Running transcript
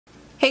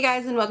Hey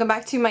guys, and welcome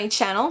back to my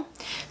channel.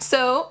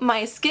 So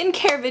my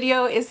skincare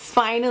video is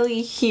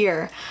finally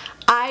here.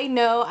 I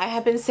know I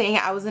have been saying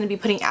I was going to be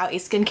putting out a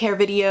skincare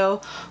video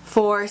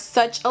for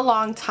such a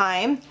long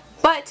time,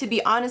 but to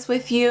be honest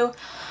with you,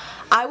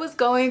 I was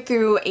going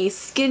through a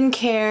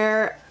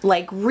skincare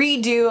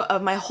redo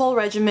of my whole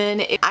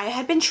regimen. I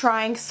had been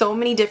trying so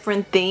many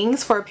different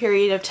things for a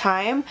period of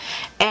time,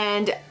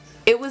 and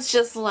it was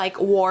just like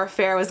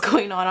warfare was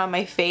going on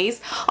my face.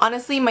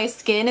 Honestly, my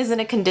skin is in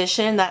a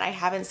condition that I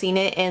haven't seen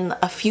it in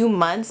a few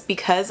months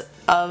because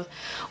of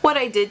what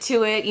I did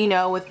to it, you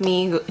know, with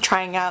me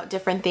trying out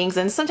different things.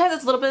 And sometimes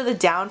it's a little bit of the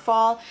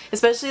downfall,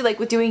 especially like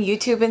with doing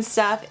YouTube and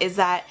stuff, is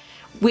that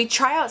we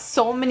try out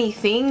so many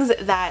things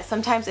that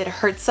sometimes it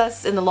hurts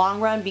us in the long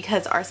run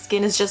because our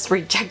skin is just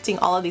rejecting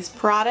all of these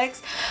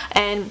products.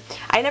 And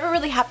I never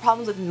really had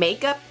problems with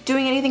makeup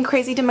doing anything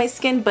crazy to my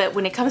skin, but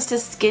when it comes to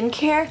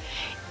skincare,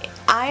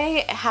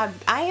 I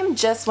am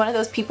just one of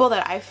those people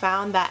that I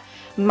found that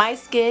my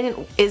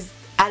skin is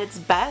at its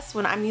best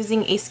when I'm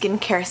using a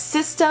skincare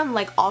system,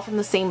 like all from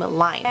the same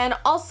line. And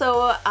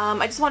also,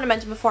 I just want to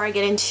mention before I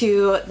get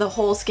into the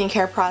whole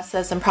skincare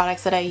process and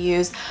products that I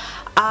use,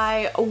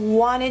 I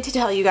wanted to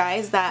tell you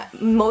guys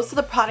that most of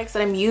the products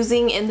that I'm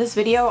using in this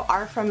video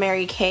are from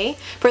Mary Kay.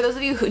 For those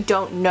of you who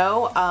don't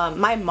know,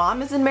 my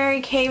mom is in Mary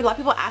Kay. A lot of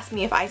people ask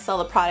me if I sell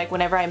the product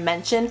whenever I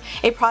mention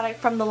a product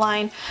from the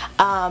line,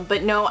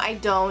 but no, I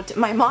don't.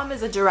 My mom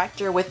is a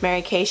director with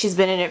Mary Kay. She's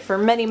been in it for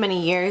many,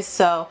 many years.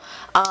 So,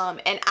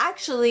 and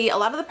actually, a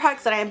lot of the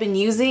products that I've been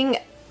using,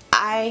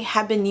 I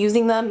have been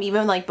using them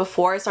even like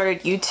before I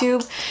started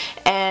YouTube,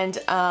 and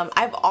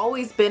I've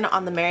always been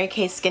on the Mary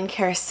Kay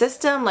skincare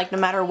system, like no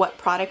matter what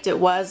product it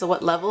was or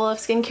what level of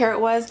skincare it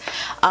was,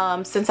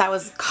 since I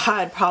was,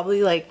 God,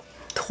 probably like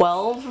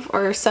 12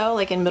 or so,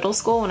 like in middle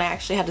school when I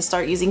actually had to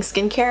start using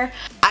skincare.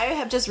 I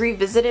have just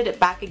revisited it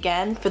back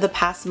again for the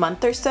past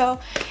month or so,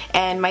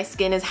 and my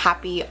skin is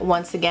happy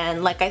once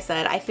again. Like I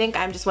said, I think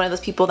I'm just one of those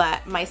people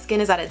that my skin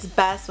is at its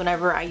best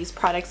whenever I use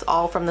products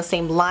all from the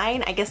same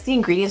line. I guess the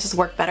ingredients just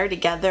work better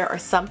together or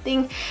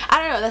something. I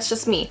don't know, that's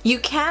just me. You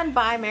can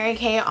buy Mary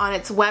Kay on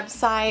its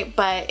website,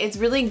 but it's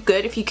really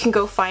good if you can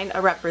go find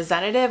a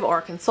representative or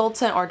a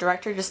consultant or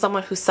director, just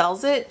someone who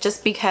sells it,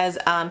 just because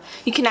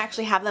you can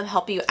actually have them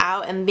help you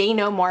out and they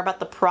know more about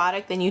the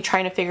product than you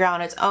trying to figure out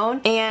on its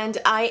own. And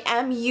I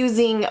am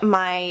using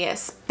my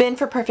Spin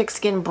for Perfect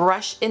Skin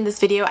brush in this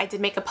video. I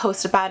did make a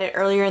post about it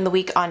earlier in the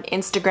week on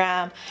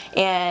Instagram,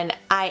 and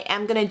I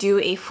am gonna do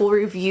a full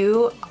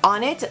review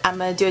on it. I'm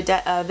gonna do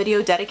a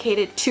video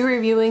dedicated to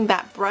reviewing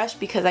that brush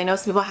because I know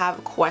some people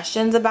have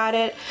questions about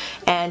it,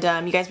 and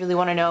you guys really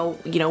want to know,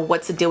 you know,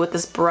 what's the deal with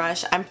this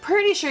brush. I'm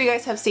pretty sure you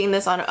guys have seen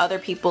this on other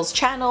people's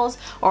channels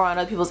or on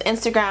other people's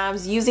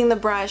Instagrams using the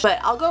brush, but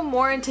I'll go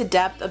more into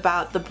depth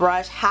about the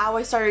brush, how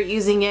I started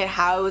using it,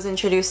 how it was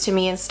introduced to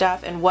me and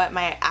stuff, and what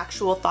my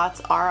actual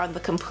thoughts are on the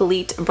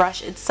complete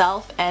brush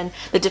itself and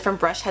the different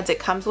brush heads it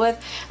comes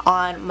with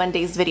on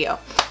Monday's video.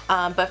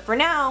 But for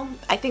now,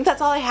 I think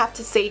that's all I have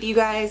to say to you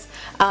guys.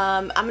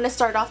 I'm going to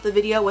start off the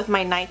video with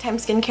my nighttime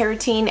skincare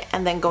routine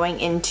and then going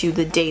into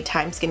the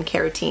daytime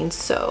skincare routine.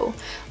 So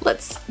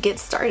let's get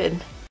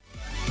started.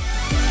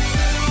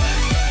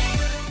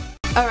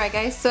 Alright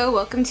guys, so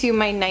welcome to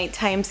my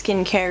nighttime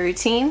skincare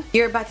routine.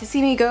 You're about to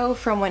see me go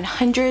from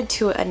 100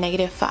 to a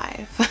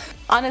 -5.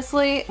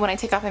 Honestly, when I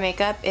take off my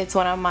makeup, it's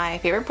one of my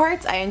favorite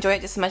parts. I enjoy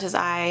it just as much as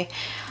I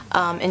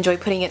enjoy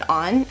putting it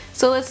on.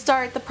 So let's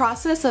start the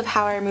process of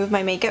how I remove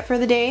my makeup for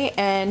the day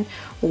and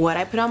what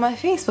I put on my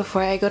face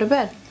before I go to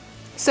bed.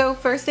 So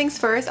first things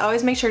first, I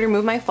always make sure to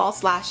remove my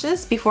false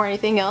lashes before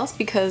anything else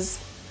because,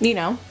 you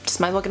know,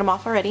 just might as well get them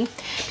off already.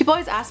 People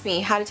always ask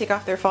me how to take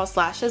off their false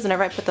lashes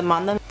whenever I put them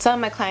on them. Some of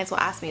my clients will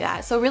ask me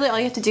that. So really all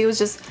you have to do is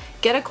just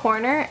get a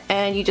corner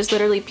and you just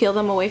literally peel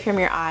them away from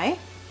your eye.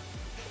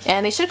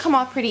 And they should come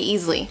off pretty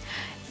easily.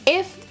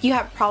 If you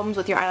have problems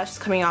with your eyelashes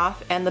coming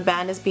off and the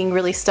band is being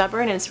really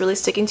stubborn and it's really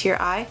sticking to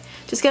your eye,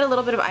 just get a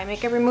little bit of eye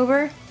makeup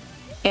remover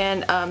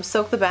and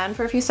soak the band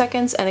for a few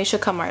seconds and they should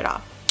come right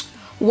off.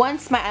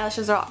 Once my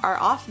eyelashes are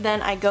off,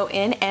 then I go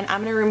in and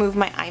I'm going to remove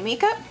my eye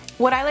makeup.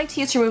 What I like to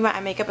use to remove my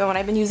eye makeup, and what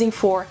I've been using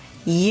for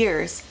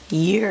years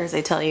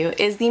I tell you,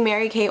 is the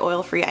Mary Kay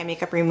oil-free eye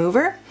makeup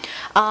remover.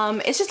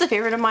 It's just a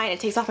favorite of mine. It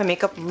takes off my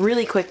makeup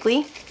really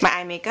quickly, my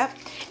eye makeup.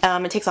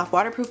 It takes off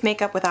waterproof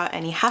makeup without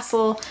any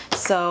hassle,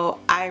 so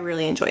I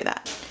really enjoy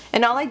that.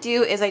 And all I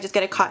do is I just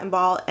get a cotton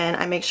ball and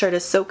I make sure to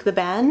soak the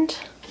band.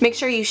 Make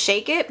sure you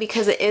shake it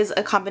because it is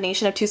a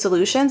combination of two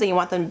solutions and you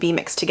want them to be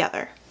mixed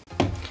together.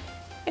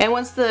 And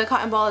once the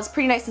cotton ball is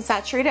pretty nice and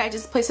saturated, I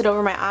just place it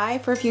over my eye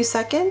for a few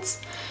seconds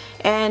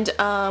and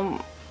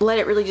let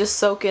it really just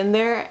soak in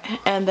there,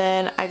 and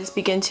then I just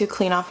begin to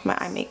clean off my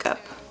eye makeup.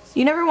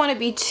 You never want to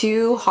be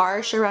too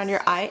harsh around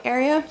your eye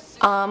area,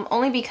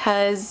 only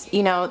because,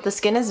 you know, the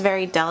skin is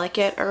very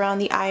delicate around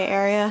the eye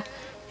area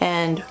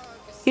and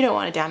you don't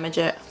want to damage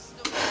it.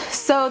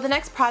 So the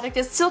next product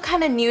is still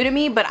kind of new to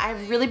me, but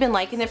I've really been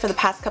liking it for the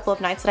past couple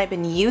of nights that I've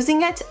been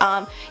using it.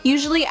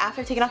 Usually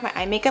after taking off my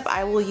eye makeup,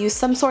 I will use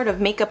some sort of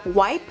makeup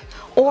wipe,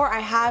 or I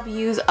have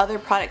used other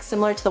products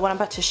similar to the one I'm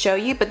about to show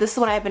you, but this is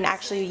what I've been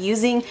actually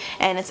using,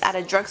 and it's at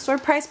a drugstore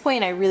price point,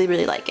 and I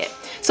really like it.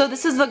 So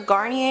this is the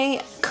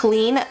Garnier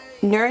Clean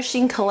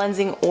Nourishing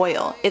Cleansing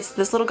Oil. It's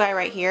this little guy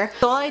right here.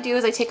 So all I do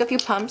is I take a few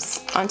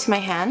pumps onto my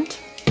hand,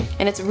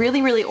 and it's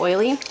really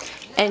oily,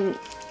 and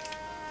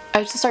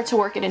I just start to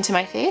work it into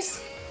my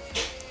face.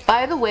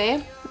 By the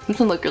way, you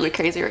can look really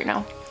crazy right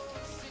now.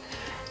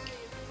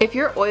 If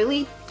you're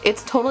oily,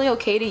 it's totally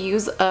okay to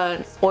use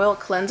an oil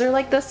cleanser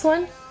like this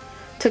one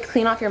to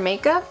clean off your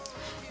makeup.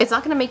 It's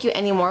not going to make you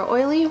any more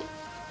oily.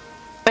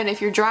 And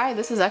if you're dry,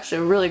 this is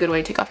actually a really good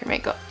way to take off your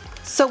makeup.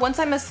 So once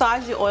I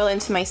massage the oil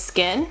into my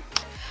skin,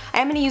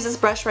 I'm going to use this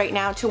brush right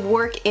now to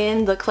work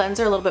in the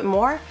cleanser a little bit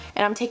more.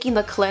 And I'm taking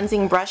the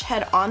cleansing brush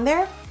head on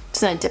there.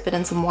 Just going to dip it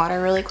in some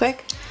water really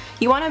quick.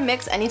 You want to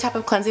mix any type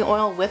of cleansing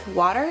oil with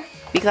water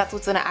because that's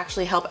what's going to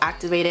actually help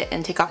activate it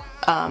and take off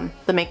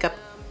the makeup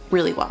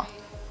really well.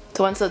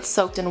 So once it's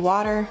soaked in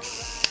water, I'm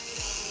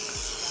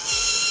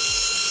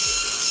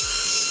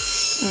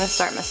going to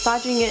start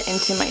massaging it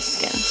into my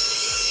skin.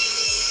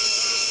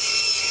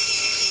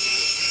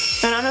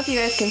 And I don't know if you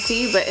guys can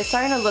see, but it's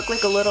starting to look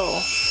like a little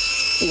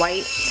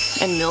white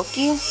and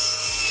milky.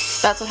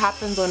 That's what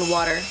happens when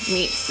water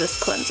meets this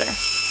cleanser.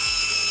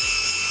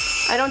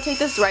 I don't take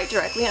this right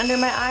directly under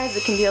my eyes,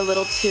 it can be a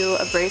little too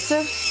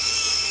abrasive,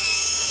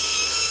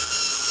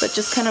 but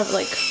just kind of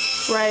like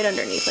right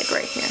underneath, like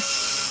right here.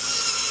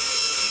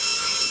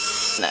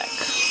 Neck.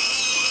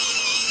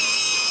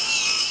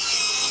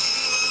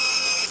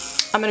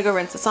 I'm gonna go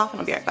rinse this off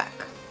and I'll be right back.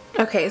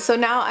 Okay, so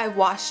now I've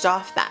washed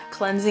off that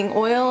cleansing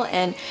oil,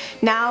 and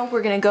now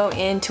we're gonna go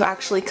in to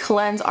actually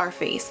cleanse our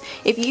face.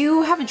 If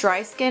you have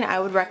dry skin, I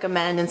would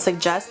recommend and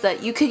suggest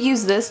that you could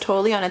use this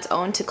totally on its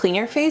own to clean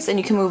your face, and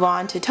you can move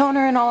on to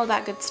toner and all of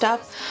that good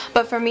stuff.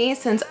 But for me,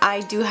 since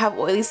I do have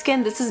oily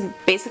skin, this is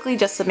basically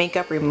just a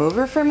makeup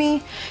remover for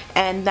me,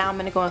 and now I'm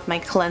gonna go with my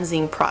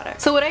cleansing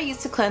product. So what I use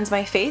to cleanse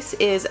my face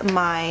is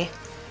my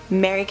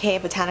Mary Kay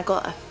Botanical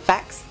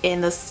Effects in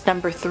this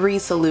number 3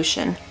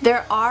 solution.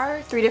 There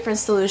are 3 different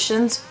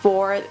solutions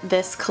for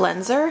this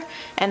cleanser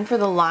and for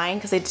the line,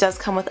 because it does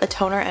come with a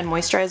toner and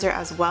moisturizer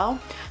as well.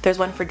 There's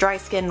one for dry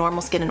skin,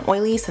 normal skin, and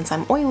oily. Since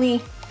I'm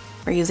oily,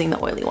 we're using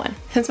the oily one.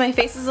 Since my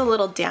face is a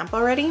little damp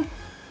already,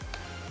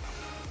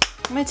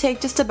 I'm gonna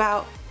take just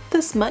about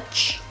this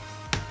much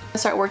and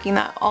start working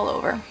that all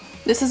over.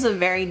 This is a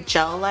very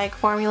gel-like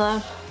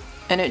formula,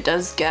 and it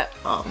does get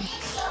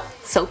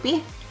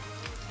soapy,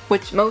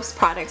 which most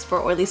products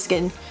for oily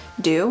skin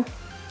do.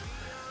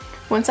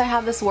 Once I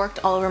have this worked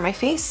all over my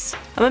face,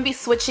 I'm going to be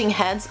switching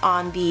heads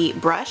on the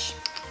brush.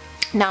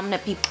 Now I'm going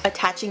to be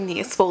attaching the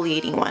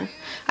exfoliating one.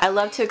 I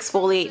love to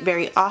exfoliate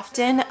very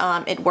often.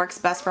 It works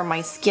best for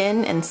my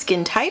skin and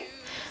skin type.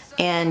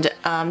 And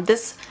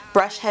this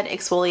brush head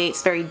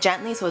exfoliates very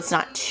gently, so it's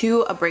not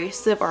too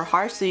abrasive or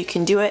harsh, so you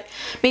can do it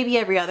maybe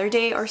every other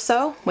day or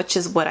so, which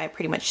is what I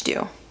pretty much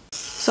do.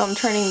 So I'm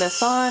turning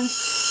this on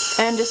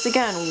and just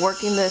again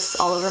working this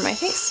all over my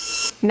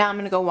face. Now I'm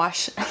gonna go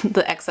wash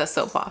the excess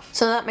soap off.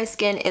 So that my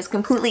skin is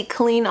completely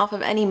clean off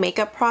of any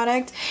makeup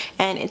product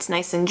and it's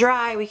nice and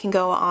dry, we can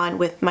go on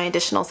with my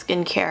additional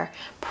skincare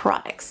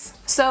products.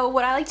 So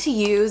what I like to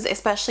use,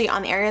 especially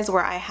on the areas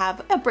where I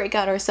have a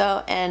breakout or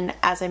so, and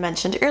as I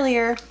mentioned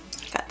earlier,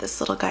 I got this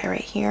little guy right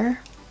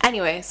here.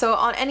 Anyway, so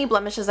on any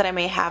blemishes that I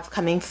may have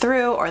coming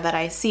through or that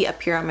I see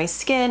appear on my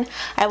skin,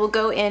 I will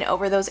go in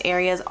over those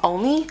areas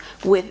only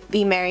with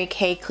the Mary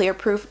Kay Clear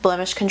Proof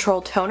Blemish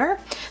Control Toner.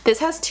 This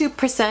has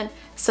 2%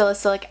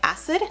 salicylic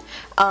acid.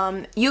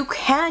 You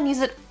can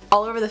use it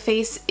all over the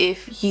face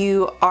if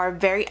you are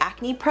very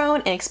acne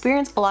prone and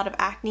experience a lot of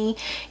acne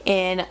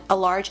in a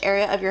large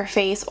area of your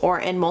face or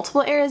in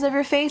multiple areas of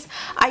your face.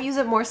 I use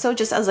it more so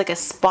just as like a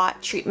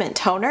spot treatment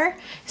toner,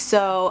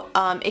 so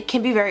it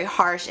can be very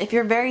harsh. If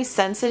you're very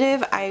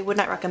sensitive, I would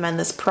not recommend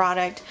this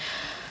product.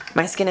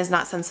 My skin is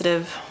not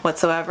sensitive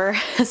whatsoever,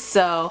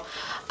 so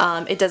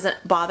it doesn't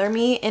bother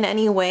me in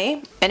any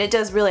way, and it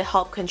does really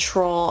help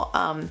control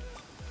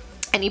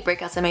any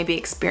breakouts I may be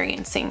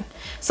experiencing.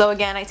 So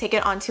again, I take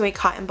it onto a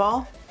cotton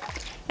ball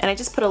and I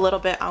just put a little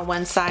bit on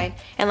one side,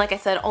 and like I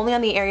said, only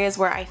on the areas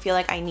where I feel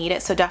like I need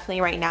it. So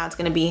definitely right now it's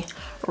going to be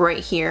right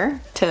here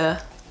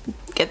to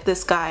get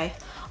this guy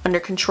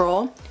under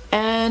control,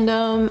 and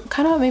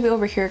kind of maybe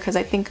over here because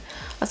I think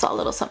I saw a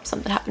little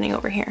something happening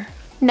over here.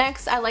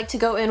 Next, I like to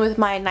go in with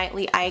my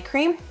nightly eye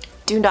cream.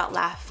 Do not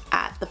laugh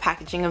at the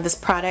packaging of this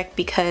product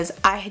because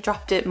I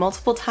dropped it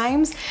multiple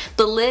times.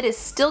 The lid is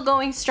still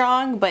going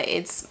strong, but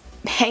it's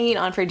hanging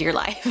on for dear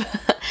life.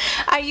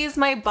 I use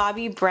my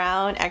Bobbi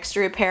Brown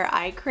Extra Repair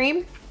Eye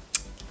Cream.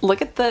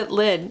 Look at the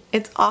lid,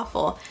 it's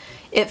awful.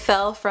 It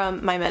fell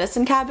from my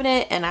medicine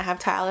cabinet and I have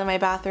tile in my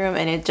bathroom,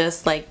 and it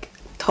just like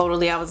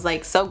totally, I was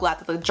like so glad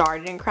that the jar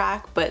didn't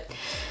crack, but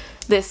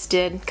this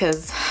did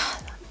because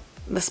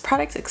this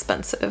product's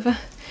expensive.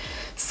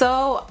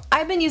 So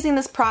I've been using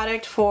this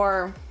product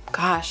for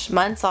gosh,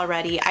 months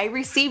already. I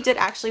received it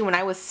actually when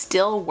I was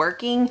still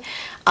working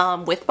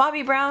with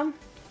Bobbi Brown.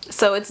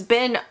 So it's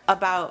been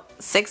about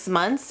 6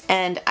 months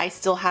and I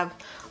still have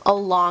a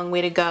long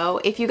way to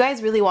go. If you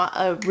guys really want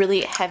a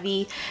really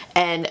heavy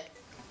and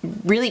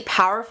really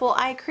powerful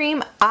eye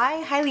cream,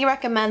 I highly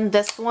recommend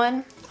this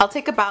one. I'll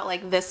take about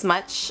like this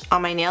much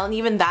on my nail, and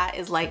even that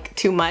is like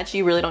too much.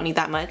 You really don't need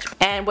that much.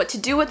 And what to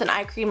do with an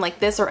eye cream like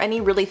this or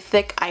any really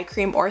thick eye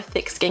cream or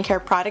thick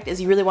skincare product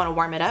is you really want to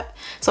warm it up.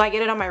 So I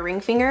get it on my ring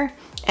finger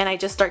and I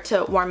just start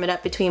to warm it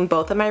up between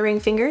both of my ring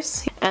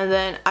fingers, and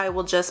then I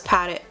will just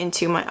pat it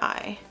into my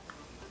eye.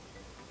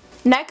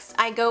 Next,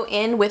 I go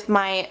in with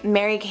my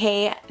Mary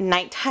Kay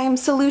Nighttime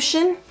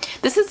Solution.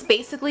 This is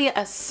basically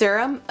a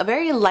serum, a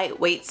very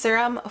lightweight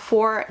serum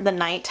for the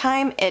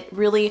nighttime. It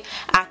really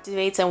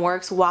activates and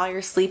works while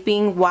you're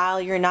sleeping, while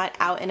you're not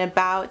out and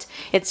about.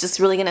 It's just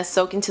really gonna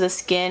soak into the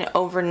skin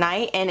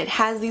overnight, and it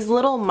has these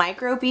little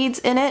micro beads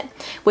in it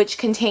which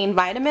contain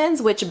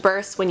vitamins which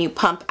burst when you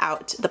pump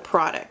out the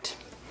product.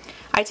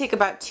 I take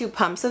about 2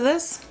 pumps of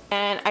this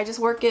and I just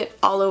work it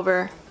all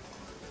over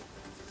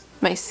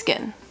my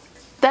skin.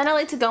 Then I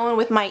like to go in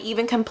with my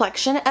Even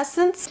Complexion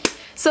Essence.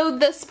 So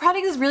this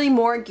product is really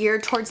more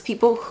geared towards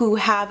people who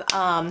have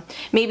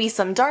maybe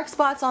some dark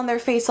spots on their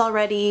face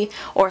already,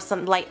 or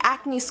some light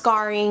acne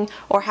scarring,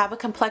 or have a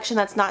complexion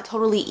that's not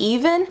totally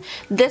even.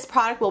 This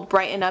product will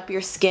brighten up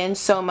your skin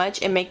so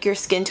much and make your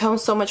skin tone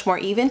so much more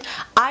even.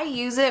 I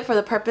use it for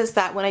the purpose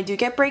that when I do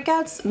get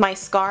breakouts, my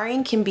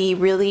scarring can be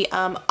really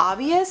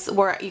obvious,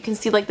 where you can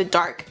see like the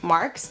dark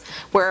marks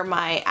where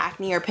my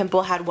acne or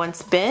pimple had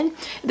once been.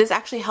 This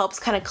actually helps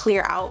kind of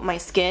clear out my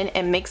skin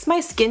and makes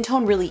my skin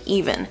tone really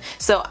even.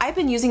 So I've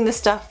been using this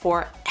stuff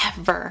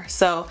forever,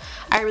 so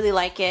I really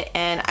like it,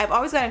 and I've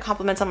always gotten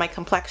compliments on my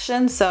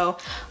complexion, so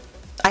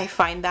I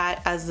find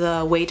that as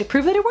a way to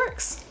prove that it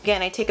works.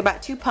 Again, I take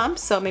about 2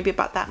 pumps, so maybe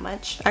about that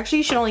much. Actually,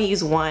 you should only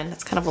use 1.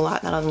 That's kind of a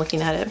lot now that I'm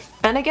looking at it.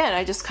 And again,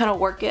 I just kind of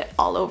work it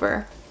all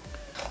over.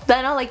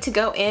 Then I like to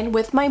go in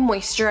with my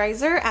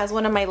moisturizer as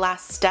one of my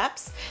last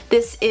steps.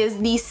 This is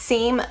the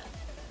same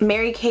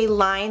Mary Kay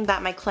line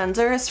that my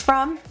cleanser is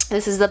from.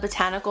 This is the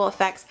Botanical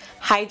Effects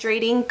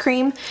Hydrating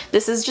Cream.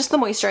 This is just the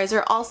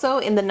moisturizer, also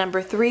in the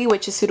number 3,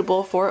 which is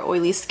suitable for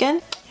oily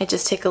skin. I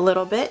just take a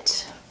little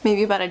bit,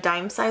 maybe about a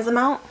dime size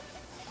amount,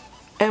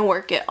 and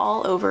work it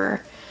all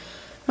over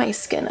my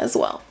skin as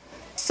well.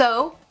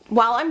 So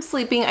while I'm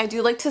sleeping, I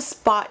do like to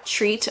spot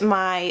treat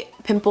my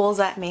pimples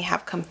that may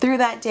have come through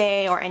that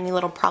day, or any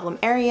little problem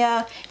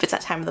area. If it's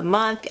that time of the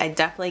month, I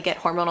definitely get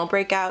hormonal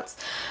breakouts.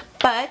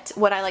 But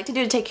what I like to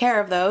do to take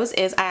care of those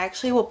is I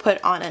actually will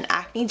put on an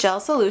acne gel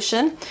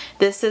solution.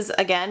 This is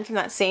again from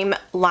that same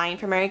line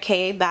from Mary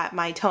Kay that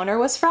my toner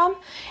was from,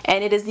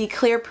 and it is the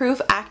Clear Proof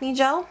Acne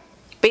Gel.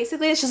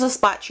 Basically, it's just a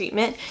spot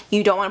treatment.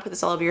 You don't want to put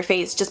this all over your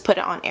face. Just put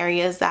it on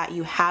areas that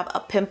you have a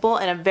pimple,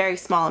 and a very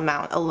small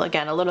amount.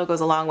 Again, a little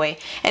goes a long way.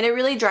 And it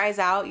really dries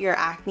out your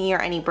acne or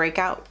any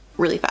breakout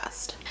really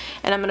fast.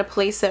 And I'm going to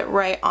place it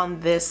right on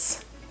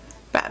this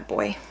bad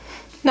boy.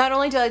 Not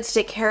only do I like to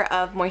take care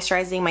of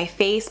moisturizing my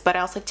face, but I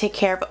also like to take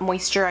care of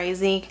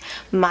moisturizing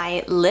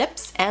my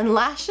lips and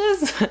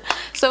lashes.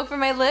 So for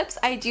my lips,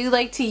 I do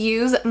like to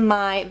use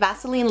my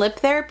Vaseline Lip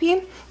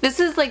Therapy. This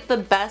is like the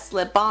best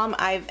lip balm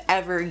I've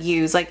ever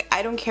used. Like,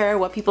 I don't care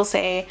what people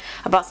say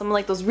about some of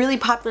like those really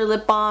popular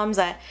lip balms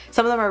that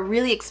some of them are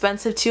really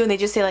expensive too, and they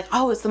just say like,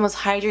 oh, it's the most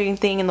hydrating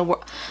thing in the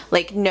world.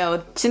 Like,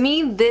 no, to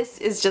me this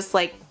is just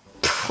like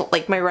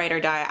my ride or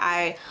die.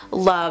 I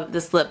love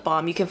this lip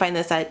balm. You can find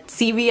this at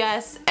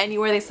CVS,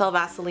 anywhere they sell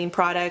Vaseline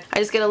product. I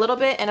just get a little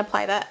bit and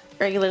apply that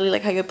regularly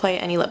like how you apply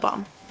any lip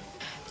balm.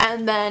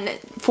 And then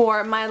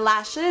for my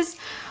lashes,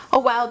 a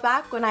while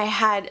back when I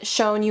had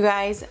shown you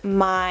guys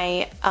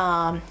my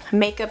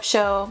makeup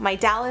show, my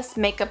Dallas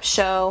makeup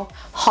show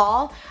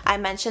haul, I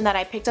mentioned that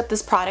I picked up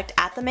this product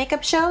at the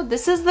makeup show.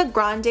 This is the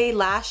Grande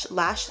Lash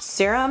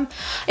Serum.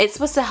 It's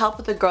supposed to help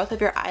with the growth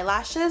of your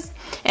eyelashes,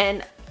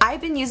 and I've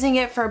been using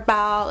it for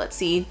about, let's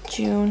see,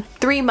 June,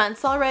 3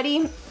 months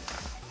already,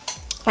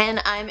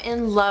 and I'm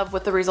in love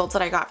with the results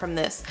that I got from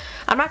this.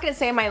 I'm not going to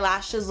say my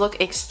lashes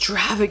look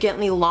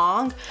extravagantly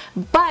long,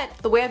 but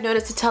the way I've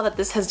noticed to tell that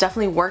this has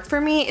definitely worked for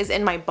me is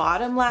in my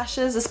bottom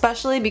lashes,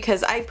 especially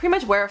because I pretty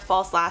much wear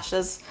false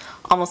lashes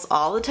almost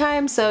all the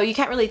time, so you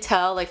can't really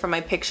tell like from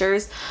my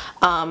pictures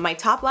my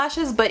top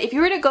lashes. But if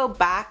you were to go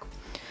back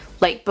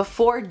like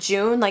before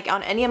June, like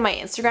on any of my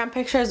Instagram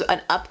pictures,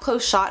 an up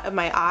close shot of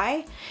my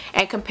eye,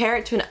 and compare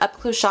it to an up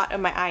close shot of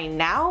my eye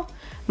now,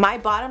 my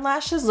bottom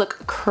lashes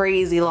look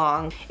crazy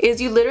long.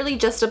 You literally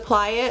just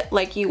apply it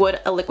like you would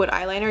a liquid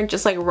eyeliner,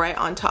 just like right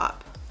on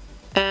top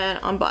and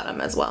on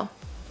bottom as well.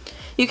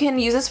 You can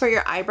use this for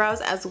your eyebrows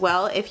as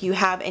well if you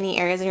have any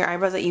areas in your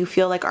eyebrows that you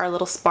feel like are a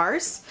little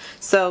sparse,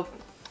 so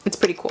it's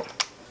pretty cool.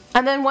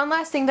 And then one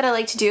last thing that I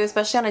like to do,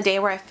 especially on a day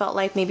where I felt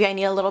like maybe I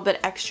need a little bit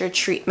extra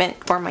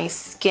treatment for my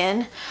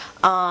skin,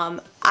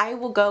 I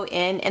will go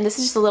in, and this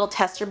is just a little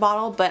tester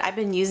bottle, but I've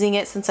been using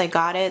it since I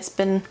got it. It's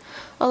been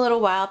a little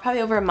while,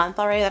 probably over a month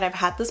already that I've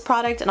had this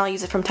product, and I'll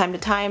use it from time to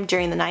time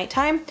during the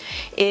nighttime.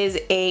 Is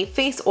a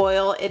face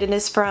oil. It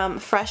is from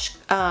Fresh,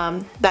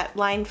 that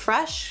line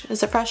Fresh.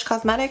 Is it Fresh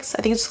Cosmetics?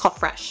 I think it's just called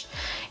Fresh.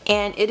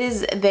 And it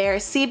is their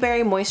Sea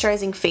Berry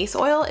Moisturizing Face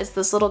Oil. It's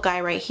this little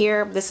guy right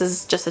here. This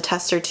is just a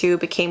tester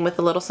tube. It came with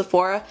a little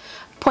Sephora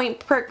point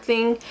perk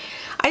thing.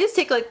 I just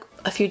take like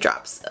a few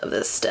drops of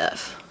this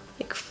stuff,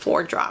 like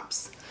 4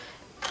 drops.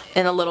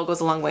 And a little goes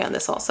a long way on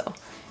this also.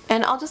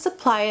 And I'll just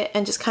apply it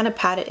and just kind of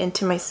pat it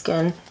into my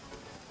skin.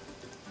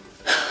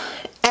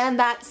 And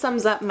that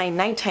sums up my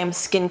nighttime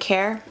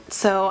skincare.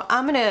 So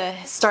I'm gonna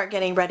start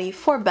getting ready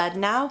for bed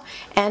now,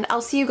 and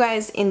I'll see you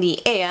guys in the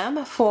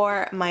AM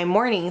for my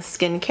morning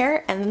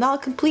skincare, and then I'll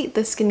complete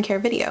the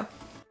skincare video.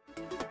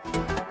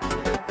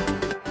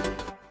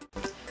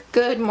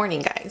 Good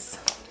morning, guys.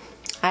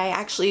 I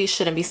actually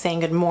shouldn't be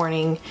saying good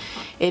morning.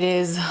 It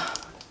is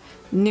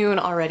noon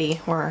already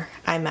where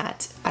I'm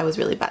at. I was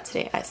really bad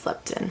today. I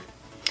slept in.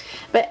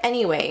 But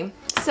anyway,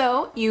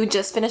 so you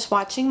just finished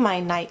watching my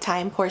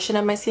nighttime portion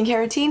of my skincare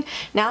routine.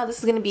 Now this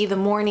is going to be the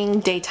morning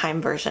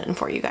daytime version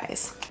for you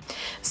guys.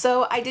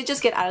 So I did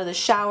just get out of the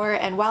shower,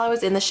 and while I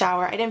was in the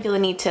shower, I didn't feel the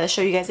need to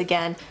show you guys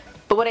again.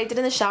 But what I did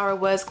in the shower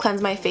was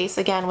cleanse my face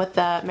again with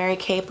the Mary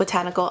Kay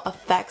Botanical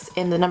Effects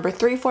in the No.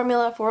 3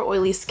 formula for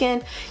oily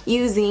skin,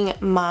 using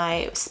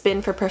my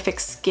Spin for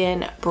Perfect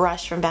Skin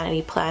brush from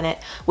Vanity Planet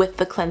with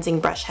the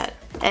cleansing brush head.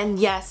 And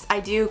yes, I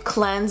do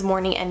cleanse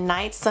morning and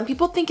night. Some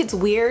people think it's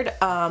weird.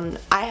 I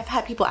have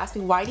had people ask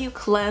me, why do you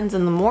cleanse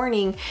in the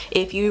morning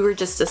if you were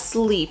just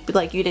asleep,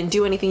 like you didn't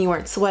do anything, you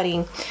weren't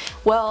sweating?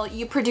 Well,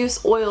 you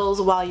produce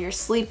oils while you're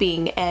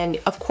sleeping,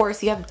 and of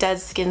course you have dead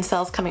skin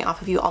cells coming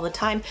off of you all the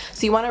time,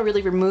 so you want to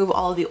really remove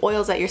all of the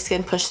oils that your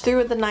skin pushed through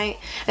at the night,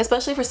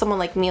 especially for someone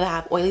like me that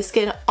have oily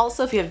skin.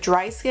 Also, if you have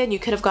dry skin, you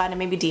could have gotten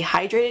maybe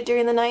dehydrated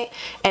during the night,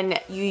 and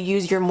you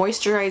use your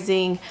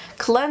moisturizing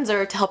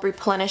cleanser to help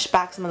replenish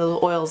back some of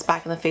those oils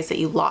back in the face that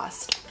you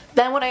lost.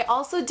 Then what I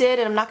also did,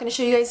 and I'm not going to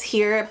show you guys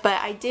here, but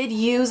I did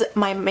use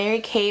my Mary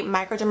Kay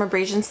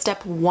Microdermabrasion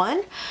Step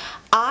 1.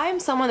 I'm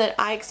someone that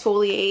I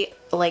exfoliate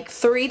like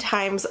 3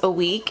 times a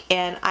week,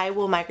 and I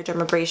will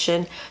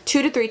microdermabrasion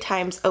 2 to 3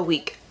 times a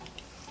week.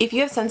 If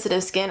you have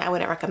sensitive skin, I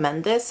wouldn't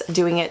recommend this,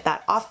 doing it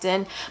that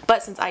often,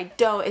 but since I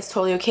don't, it's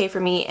totally okay for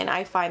me, and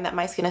I find that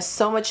my skin is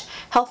so much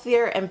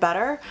healthier and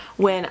better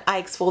when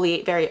I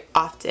exfoliate very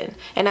often.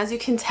 And as you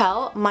can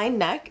tell, my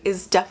neck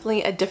is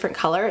definitely a different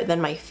color than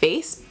my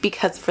face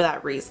because for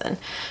that reason.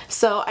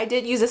 So I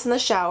did use this in the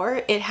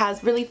shower. It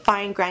has really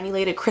fine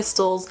granulated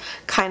crystals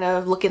kind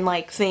of looking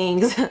like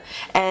things,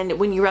 and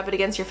when you rub it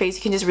against your face,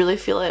 you can just really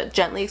feel it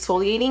gently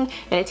exfoliating,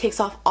 and it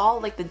takes off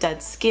all like the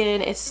dead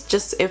skin. It's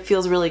just, it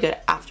feels really good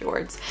afterwards.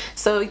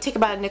 So you take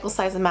about a nickel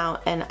size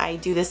amount, and I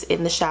do this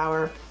in the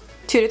shower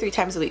 2 to 3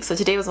 times a week. So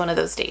today was one of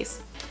those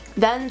days.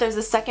 Then there's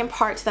a second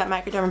part to that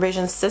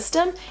microdermabrasion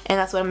system, and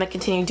that's what I'm going to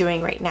continue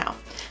doing right now.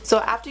 So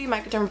after you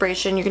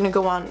microdermabrasion, you're going to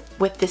go on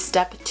with this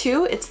step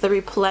 2. It's the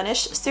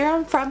Replenish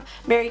Serum from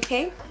Mary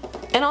Kay.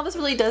 And all this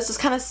really does is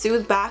kind of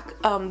soothe back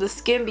the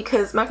skin,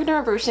 because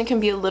microdermabrasion can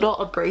be a little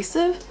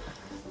abrasive,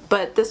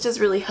 but this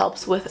just really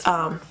helps with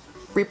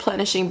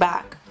replenishing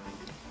back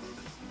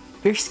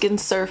your skin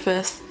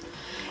surface.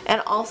 And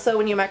also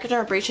when you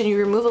microdermabrasion, you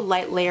remove a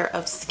light layer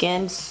of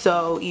skin,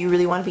 so you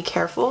really want to be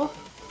careful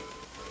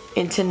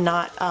into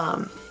not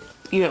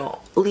you know,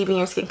 leaving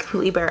your skin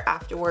completely bare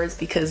afterwards,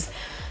 because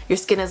your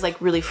skin is like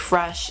really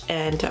fresh,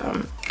 and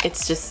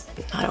it's just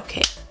not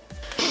okay.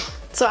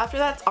 So after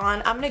that's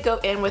on, I'm going to go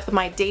in with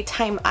my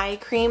daytime eye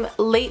cream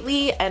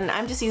lately, and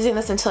I'm just using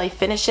this until I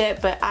finish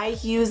it, but I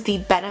use the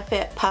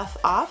Benefit Puff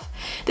Off.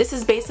 This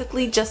is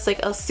basically just like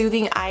a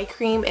soothing eye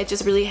cream. It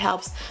just really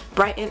helps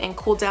brighten and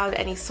cool down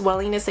any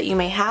swelliness that you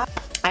may have.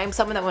 I am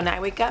someone that when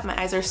I wake up, my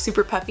eyes are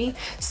super puffy,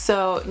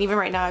 so even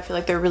right now I feel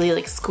like they're really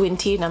like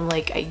squinty, and I'm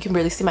like, I can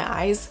barely see my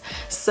eyes.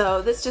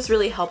 So this just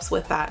really helps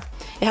with that.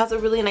 It has a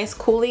really nice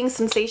cooling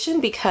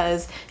sensation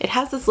because it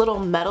has this little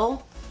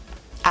metal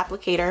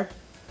applicator.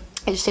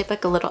 It's shaped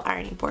like a little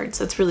ironing board,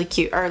 so it's really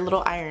cute, or a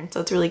little iron,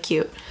 so it's really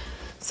cute.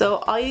 So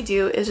all you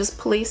do is just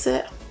place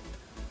it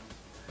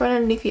right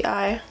underneath the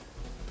eye.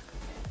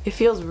 It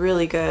feels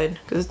really good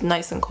because it's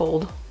nice and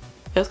cold.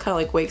 It just kind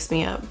of like wakes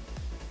me up.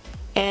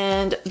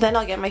 And then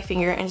I'll get my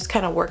finger and just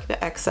kind of work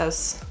the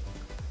excess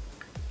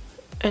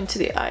into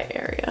the eye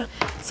area.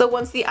 So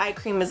once the eye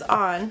cream is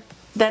on,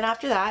 then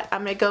after that,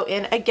 I'm going to go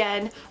in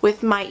again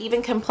with my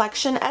Even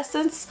Complexion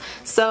Essence.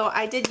 So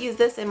I did use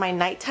this in my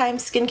nighttime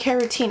skincare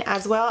routine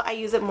as well. I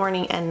use it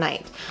morning and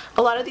night.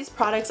 A lot of these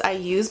products I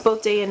use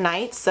both day and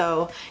night,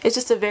 so it's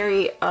just a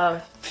very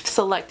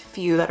select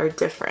few that are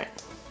different.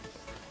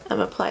 I'm going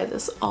to apply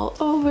this all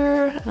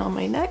over and on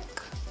my neck.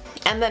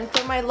 And then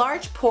for my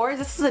large pores,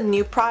 this is a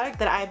new product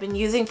that I've been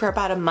using for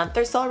about a month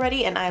or so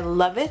already, and I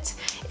love it.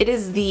 It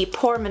is the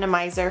Pore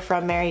Minimizer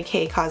from Mary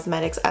Kay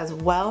Cosmetics as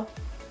well.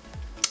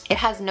 It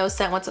has no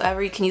scent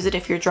whatsoever. You can use it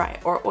if you're dry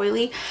or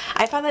oily.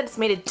 I found that it's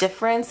made a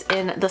difference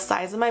in the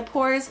size of my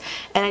pores,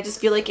 and I just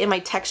feel like in my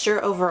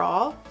texture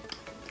overall.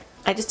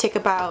 I just take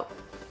about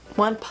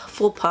one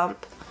full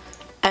pump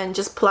and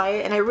just apply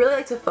it, and I really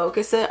like to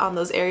focus it on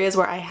those areas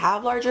where I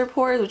have larger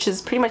pores, which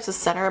is pretty much the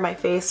center of my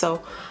face,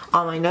 so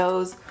on my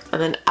nose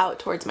and then out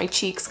towards my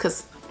cheeks,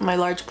 because my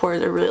large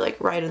pores are really like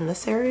right in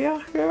this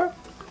area here.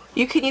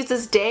 You can use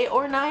this day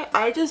or night.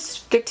 I just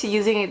stick to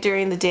using it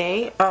during the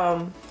day.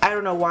 I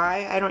don't know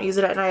why I don't use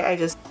it at night.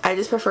 I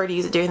just prefer to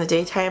use it during the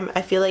daytime.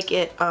 I feel like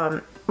it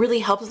really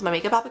helps with my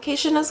makeup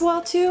application as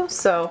well too,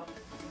 so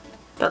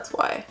that's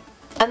why.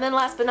 And then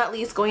last but not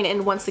least, going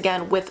in once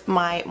again with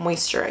my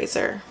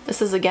moisturizer.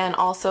 This is again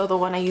also the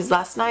one I used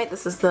last night.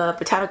 This is the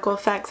Botanical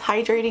Effects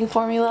Hydrating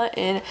Formula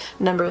in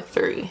number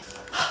 3.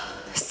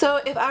 So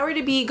if I were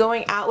to be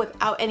going out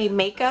without any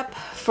makeup,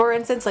 for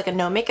instance like a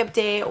no makeup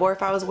day, or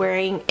if I was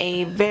wearing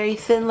a very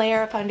thin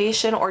layer of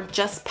foundation or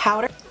just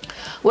powder,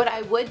 what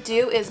I would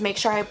do is make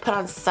sure I put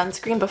on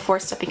sunscreen before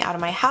stepping out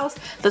of my house.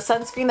 The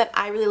sunscreen that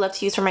I really love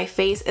to use for my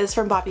face is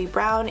from Bobbi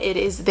Brown. It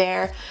is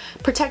their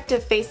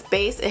protective face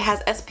base. It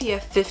has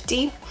SPF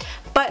 50.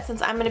 But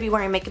since I'm going to be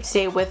wearing makeup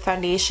today with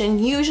foundation,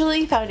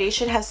 usually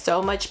foundation has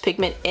so much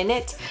pigment in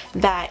it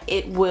that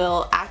it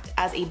will act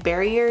as a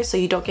barrier so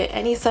you don't get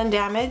any sun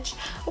damage,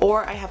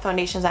 or I have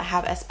foundations that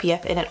have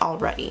SPF in it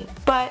already.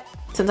 But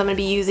since I'm going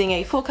to be using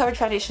a full coverage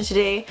foundation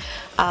today,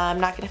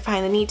 I'm not going to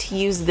find the need to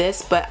use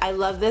this, but I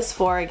love this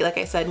for, like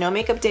I said, no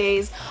makeup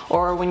days,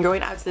 or when you're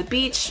going out to the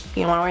beach,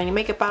 you don't want to wear any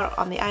makeup out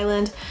on the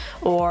island,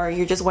 or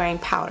you're just wearing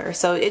powder.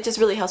 So it just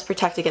really helps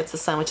protect against the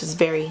sun, which is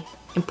very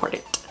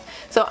important.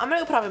 So I'm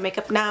gonna go put on my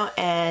makeup now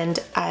and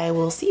I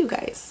will see you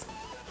guys.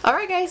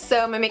 Alright guys,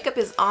 so my makeup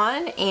is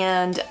on,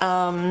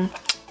 and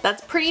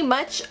that's pretty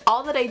much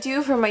all that I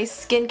do for my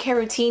skincare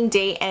routine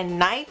day and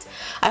night.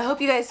 I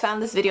hope you guys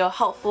found this video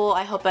helpful.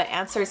 I hope I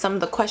answered some of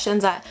the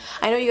questions that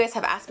I know you guys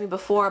have asked me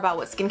before about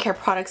what skincare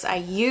products I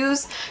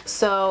use.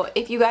 So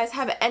if you guys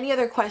have any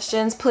other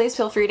questions, please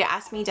feel free to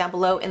ask me down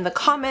below in the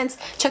comments.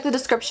 Check the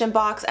description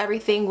box.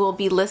 Everything will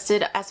be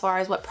listed as far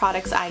as what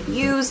products I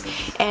use.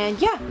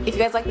 And yeah, if you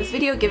guys like this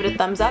video, give it a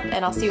thumbs up,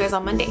 and I'll see you guys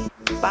on Monday.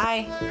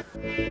 Bye!